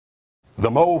The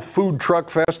Mo Food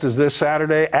Truck Fest is this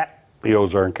Saturday at the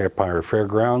Ozarks Empire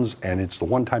Fairgrounds, and it's the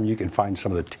one time you can find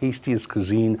some of the tastiest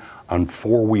cuisine on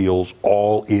 4 wheels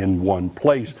all in one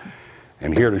place.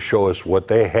 And here to show us what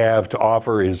they have to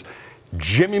offer is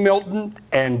Jimmy Milton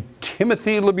and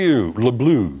Timothy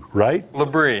LeBleu, right?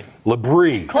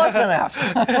 Labrie. Close enough.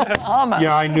 Almost.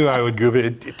 Yeah, I knew I would give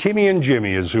it. Timmy and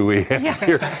Jimmy is who we have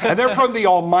here. And they're from the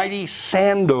almighty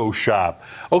Sando shop.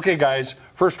 Okay, guys,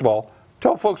 first of all,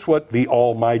 tell folks what the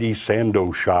almighty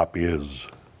Sando shop is.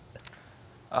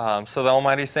 So the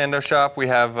almighty Sando shop, we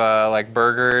have like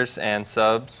burgers and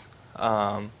subs.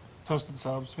 Toasted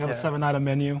subs. We have a 7-item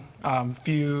menu,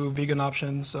 few vegan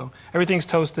options, so everything's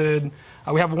toasted.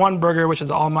 We have one burger, which is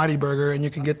the Almighty Burger, and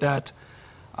you can get that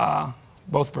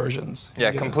both versions.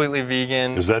 Yeah, completely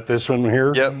vegan. Is that this one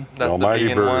here? Yep, that's the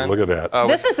vegan burger. one. Look at that.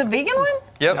 This is the vegan one?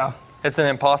 Yep. Yeah. It's an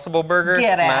Impossible Burger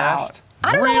Get smashed. out.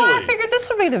 I don't know why I figured this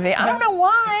would be the vegan. I don't know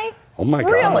why. Oh my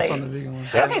God! Really? That's on the vegan one.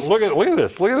 Look at this!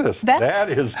 Look at this! That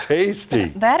is tasty.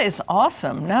 That is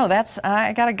awesome. No, that's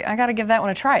I gotta give that one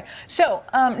a try. So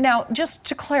now, just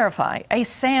to clarify, a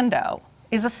Sando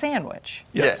is a sandwich.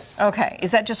 Yes. Okay.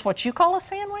 Is that just what you call a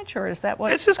sandwich, or is that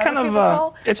what It's just other kind of people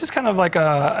call? it's just kind of like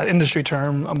an industry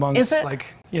term amongst Is it? like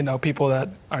people that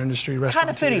are industry Kind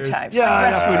restaurants. of foodie types. Yeah, like yeah,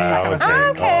 restaurant foodie types. kind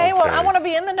of thing. Okay, well, I Okay. want to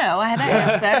be in the know. I had to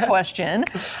ask that question.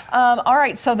 All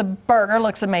right, so the burger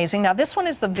looks amazing. Now, this one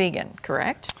is the vegan,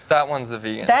 correct? That one's the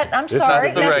vegan. I'm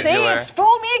sorry. That's the Now, see, regular. it's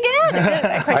fooled me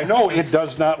again. I know it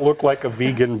does not look like a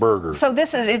vegan burger. So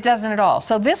it doesn't at all.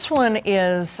 So this one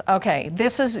is, okay,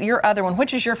 this is your other one.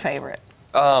 Which is your favorite?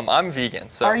 I'm vegan,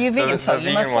 so Are you vegan? The So you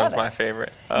vegan must one's love it. my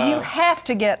favorite. You have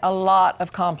to get a lot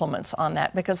of compliments on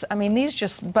that because, I mean, these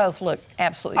just both look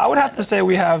absolutely I would have to tremendous. say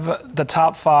we have the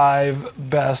top 5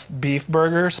 best beef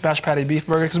burger, smash patty beef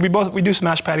burger, because we do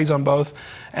smash patties on both,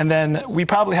 and then we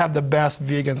probably have the best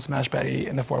vegan smash patty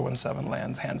in the 417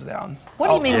 land, hands down. What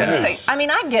do you mean when you yes. say, I mean,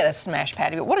 I get a smash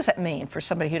patty, but what does that mean for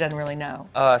somebody who doesn't really know?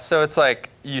 So it's like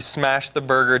you smash the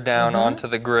burger down onto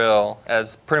the grill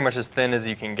as pretty much as thin as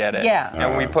you can get it. Yeah.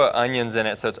 And we put onions in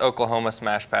it, so it's Oklahoma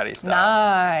smash patty style.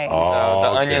 Nice. So the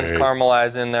Okay. onions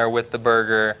caramelize in there with the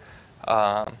burger.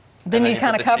 Then you put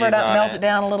kind the of cover it cheese up, on melt it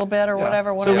down a little bit or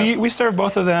whatever. So we serve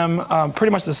both of them pretty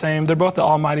much the same. They're both the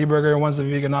Almighty Burger. One's the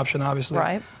vegan option, obviously.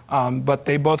 Right. But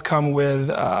they both come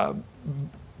with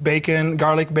bacon,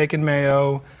 garlic bacon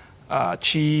mayo,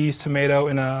 cheese, tomato,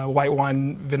 and a white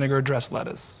wine vinegar dressed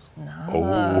lettuce.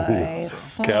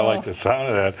 Nice. Okay, I like the sound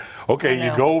of that. Okay, I you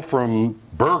know. go from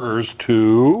burgers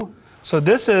to. So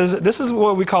this is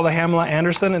what we call the Hamla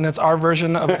Anderson, and it's our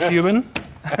version of a Cuban.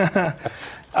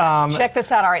 Check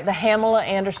this out. All right, the Hamla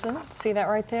Anderson. See that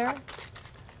right there?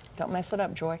 Don't mess it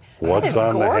up, Joy. That What's is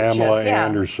on gorgeous. the Hamla Yeah.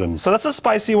 Anderson? So that's a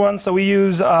spicy one. So we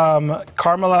use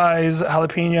caramelized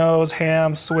jalapenos,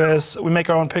 ham, Swiss. We make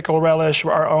our own pickle relish,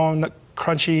 our own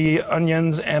crunchy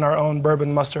onions, and our own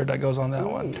bourbon mustard that goes on that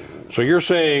one. So you're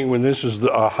saying when this is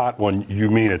a hot one, you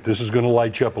mean it? This is going to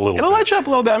light you up a little It'll bit. light you up a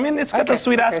little bit. I mean, it's got the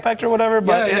sweet aspect or whatever,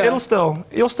 but Yeah, yeah. you'll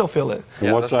still feel it.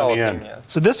 And what's that's on all the of end? them, yes.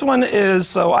 So this one is,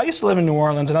 so I used to live in New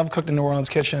Orleans, and I've cooked in New Orleans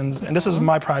kitchens, and this is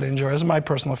my pride and joy. This is my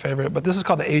personal favorite, but this is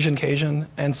called the Asian Cajun,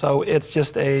 and so it's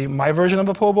just my version of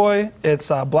a po' boy. It's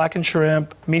blackened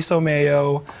shrimp, miso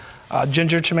mayo,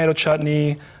 ginger tomato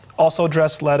chutney, also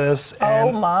dressed lettuce,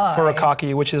 and my.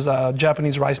 furikake, which is a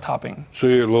Japanese rice topping. So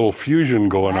your little fusion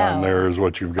going on Wow. there is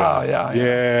what you've got. Oh,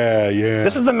 yeah, Yeah.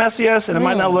 This is the messiest, and it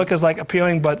might not look as like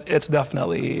appealing, but it's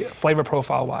definitely flavor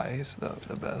profile wise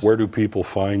the best. Where do people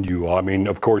find you? I mean,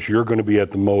 of course, you're going to be at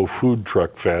the Mo Food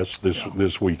Truck Fest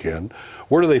this weekend.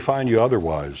 Where do they find you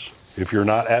otherwise? If you're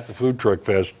not at the Food Truck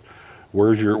Fest,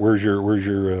 where's your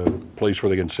place where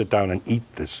they can sit down and eat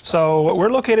this stuff? So we're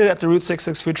located at the Route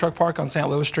 66 Food Truck Park on St.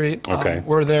 Louis Street. Okay.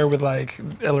 We're there with like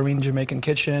Ellerine Jamaican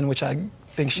Kitchen, which I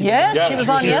think she Yes, Yeah, she was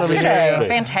she on was over yesterday. yesterday.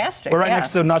 Fantastic. We're right yeah.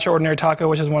 next to Nacho Ordinary Taco,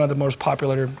 which is one of the most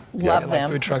popular Love them.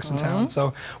 food trucks in town.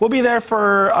 So we'll be there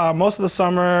for most of the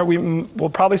summer. We'll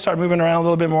probably start moving around a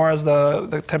little bit more as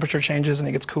the temperature changes and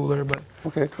it gets cooler. But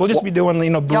Okay. we'll just be doing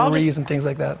breweries just- and things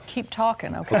like that. Keep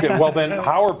talking, okay? Okay, well then,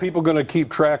 how are people going to keep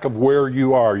track of where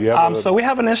you are? You have So we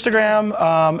have an Instagram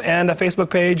and a Facebook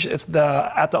page. It's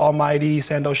at the Almighty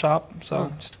Sando Shop.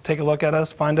 So just take a look at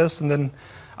us, find us, and then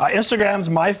Instagram's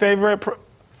my favorite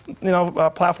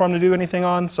platform to do anything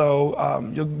on, so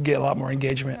you'll get a lot more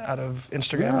engagement out of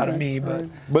Instagram, out of me. But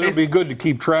it'd be good to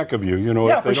keep track of you.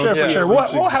 yeah, if they for sure, don't see for it sure. at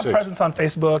We'll Route have 66. presence on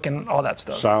Facebook and all that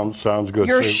stuff. Sounds good.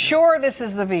 You're So- sure this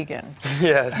is the vegan?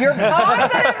 Yes. You're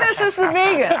positive this is the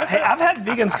vegan? Hey, I've had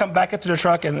vegans come back into the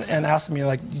truck and ask me,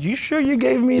 like, you sure you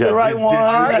gave me the right did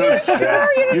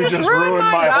one? you just ruined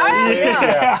my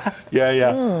diet?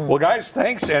 Yeah. Well, guys,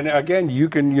 thanks. And again, you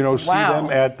can see Wow.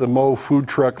 them at the Mo Food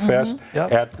Truck Fest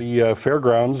Yep. at the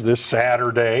fairgrounds this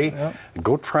Saturday. And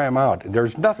go try them out.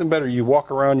 There's nothing better. You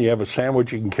walk around, you have a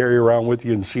sandwich you can carry around with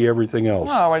you and see everything else.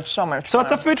 Oh, it's so much So fun. at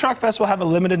the Food Truck Fest, we'll have a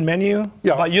limited menu,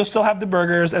 Yeah. but you'll still have the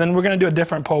burgers, and then we're going to do a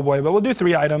different po' boy, but we'll do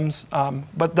 3 items.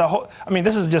 But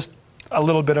this is just a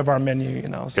little bit of our menu,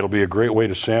 so. It'll be a great way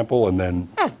to sample and then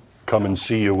come and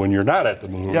see you when you're not at the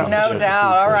movie. Yeah. at No the doubt.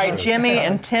 Food All Truck right, Fest. Jimmy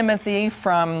and Timothy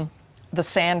from the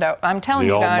Sando. I'm telling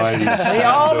The you guys, almighty the Sando.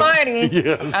 almighty.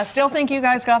 Yes. I still think you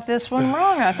guys got this one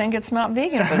wrong. I think it's not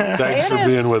vegan, but Thanks it for is.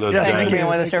 being with us, Thanks guys. for being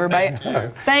with us, everybody.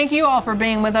 Thank you all for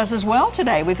being with us as well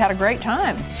today. We've had a great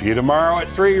time. See you tomorrow at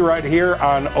 3 right here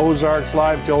on Ozarks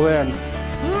Live. Till then,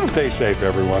 stay safe,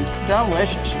 everyone.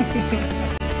 Delicious.